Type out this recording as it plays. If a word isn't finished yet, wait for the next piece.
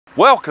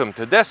Welcome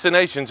to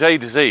Destinations A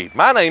to Z.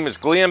 My name is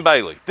Glenn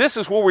Bailey. This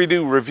is where we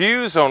do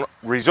reviews on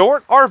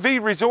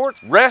RV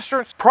resorts,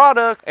 restaurants,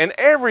 product, and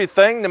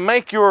everything to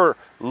make your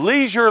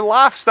leisure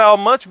lifestyle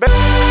much better.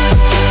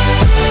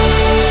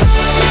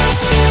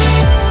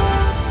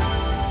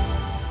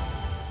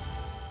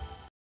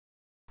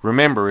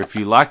 Remember, if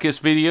you like this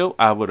video,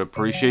 I would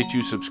appreciate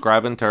you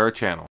subscribing to our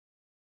channel.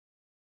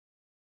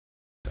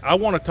 I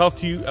want to talk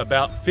to you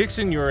about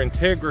fixing your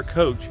Integra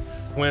coach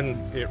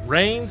when it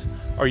rains,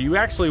 or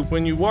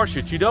when you wash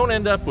it, you don't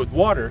end up with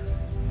water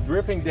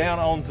dripping down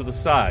onto the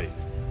side.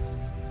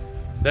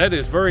 That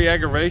is very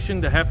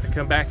aggravation to have to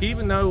come back.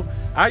 Even though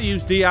I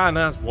use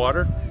deionized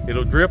water,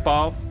 it'll drip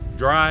off,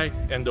 dry,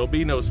 and there'll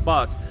be no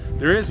spots.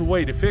 There is a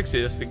way to fix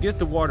this to get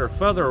the water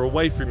further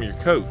away from your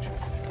coach.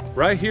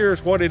 Right here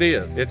is what it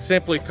is. It's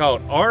simply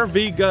called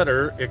RV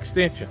gutter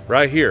extension.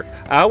 Right here.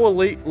 I will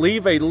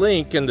leave a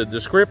link in the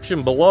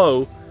description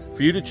below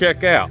for you to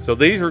check out. So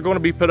these are going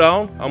to be put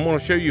on. I'm going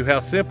to show you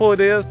how simple it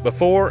is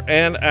before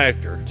and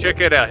after.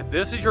 Check it out.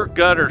 This is your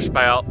gutter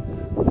spout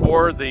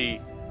for the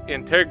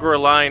Integra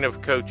line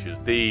of coaches.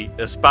 The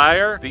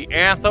Aspire, the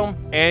Anthem,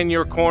 and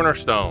your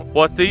Cornerstone.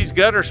 What these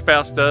gutter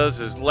spouts does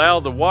is allow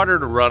the water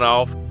to run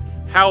off.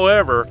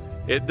 However,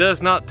 it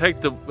does not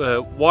take the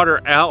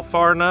water out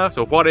far enough.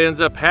 So what ends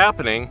up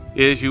happening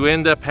is you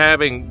end up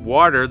having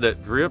water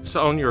that drips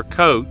on your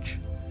coach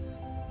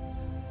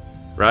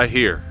right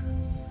here,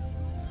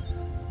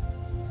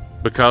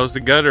 because the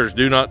gutters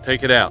do not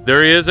take it out.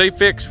 There is a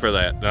fix for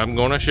that, and I'm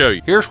going to show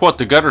you. Here's what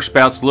the gutter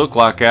spouts look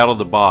like out of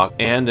the box,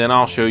 and then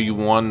I'll show you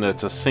one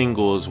that's a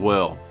single as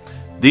well.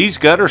 These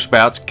gutter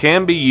spouts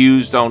can be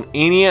used on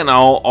any and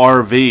all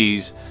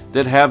RVs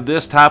that have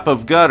this type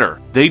of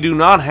gutter. They do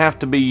not have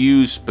to be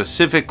used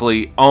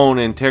specifically on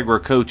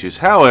Integra coaches.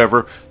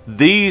 However,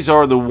 these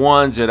are the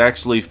ones that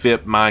actually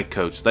fit my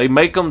coach. They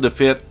make them to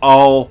fit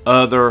all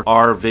other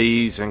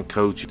RVs and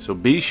coaches. So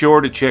be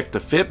sure to check the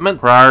fitment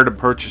prior to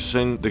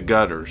purchasing the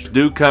gutters. They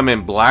do come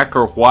in black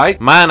or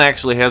white. Mine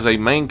actually has a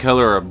main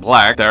color of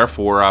black,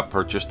 therefore I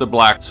purchased the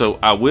black. So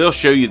I will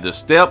show you the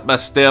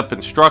step-by-step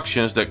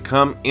instructions that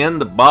come in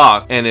the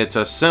box, and it's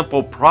a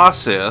simple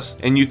process,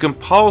 and you can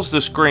pause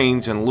the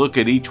screens and look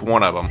at each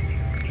one of them.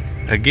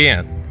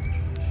 Again,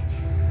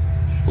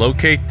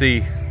 locate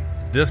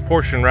this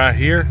portion right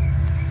here.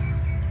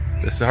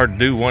 This is hard to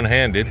do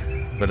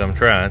one-handed, but I'm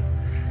trying.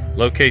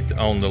 Locate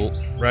on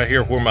the right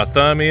here where my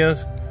thumb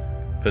is.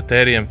 Put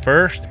that in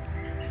first.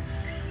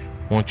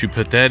 Once you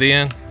put that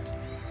in,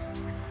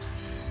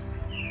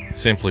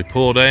 simply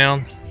pull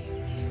down,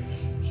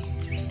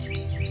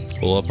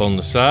 pull up on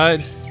the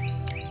side,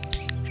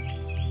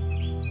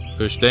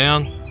 push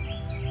down.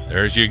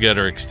 There's your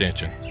gutter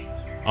extension.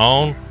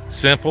 On,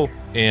 simple,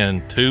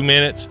 in 2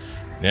 minutes.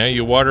 Now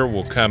your water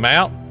will come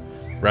out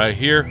right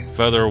here,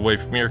 further away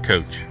from your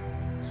coach.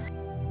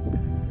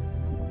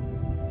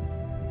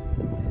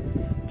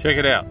 Check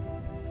it out.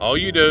 All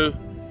you do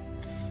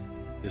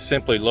is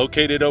simply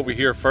locate it over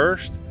here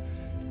first,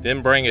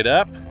 then bring it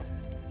up,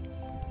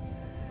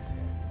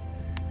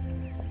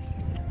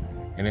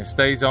 and it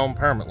stays on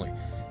permanently.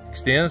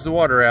 Extends the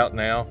water out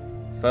now,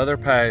 further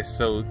past,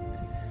 so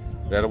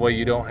that way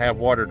you don't have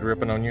water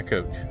dripping on your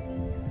coach.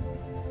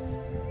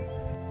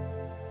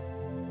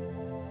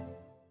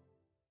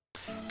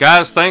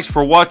 Guys, thanks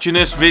for watching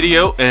this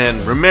video, and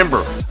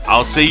remember,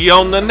 I'll see you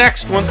on the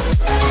next one.